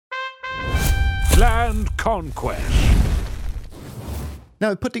Land Conquest. Now,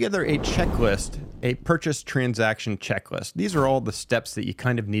 I put together a checklist, a purchase transaction checklist. These are all the steps that you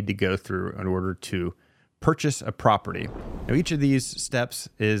kind of need to go through in order to purchase a property. Now, each of these steps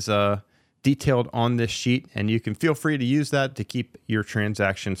is detailed on this sheet, and you can feel free to use that to keep your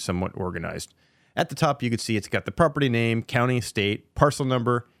transaction somewhat organized. At the top, you can see it's got the property name, county, state, parcel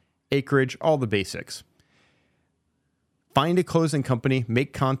number, acreage, all the basics. Find a closing company,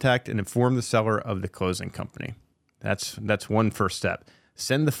 make contact, and inform the seller of the closing company. That's one first step.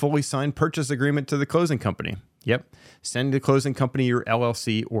 Send the fully signed purchase agreement to the closing company. Yep. Send the closing company your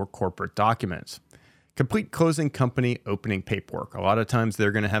LLC or corporate documents. Complete closing company opening paperwork. A lot of times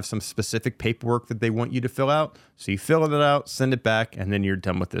they're going to have some specific paperwork that they want you to fill out. So you fill it out, send it back, and then you're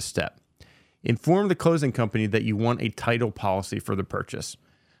done with this step. Inform the closing company that you want a title policy for the purchase.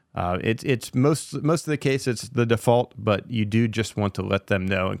 It's most of the case, it's the default, but you do just want to let them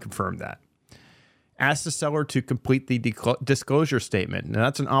know and confirm that. Ask the seller to complete the disclosure statement. Now,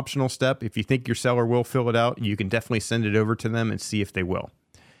 that's an optional step. If you think your seller will fill it out, you can definitely send it over to them and see if they will.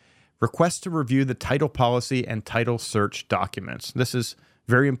 Request to review the title policy and title search documents. This is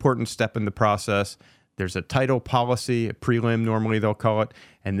a very important step in the process. There's a title policy, a prelim, normally they'll call it,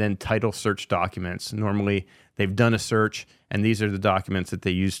 and then title search documents. Normally, they've done a search, and these are the documents that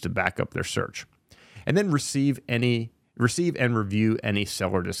they use to back up their search. And then receive and review any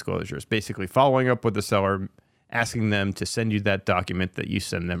seller disclosures, basically following up with the seller, asking them to send you that document that you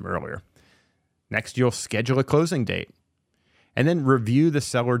sent them earlier. Next, you'll schedule a closing date. And then review the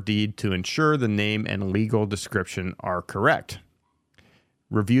seller deed to ensure the name and legal description are correct.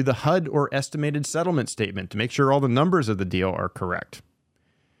 Review the HUD or estimated settlement statement to make sure all the numbers of the deal are correct.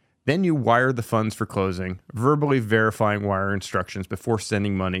 Then you wire the funds for closing, verbally verifying wire instructions before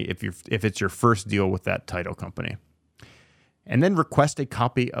sending money if it's your first deal with that title company. And then request a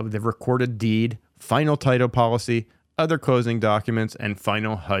copy of the recorded deed, final title policy, other closing documents, and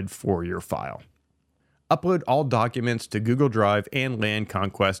final HUD for your file. Upload all documents to Google Drive and Land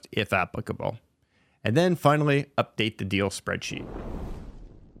Conquest if applicable. And then finally, update the deal spreadsheet.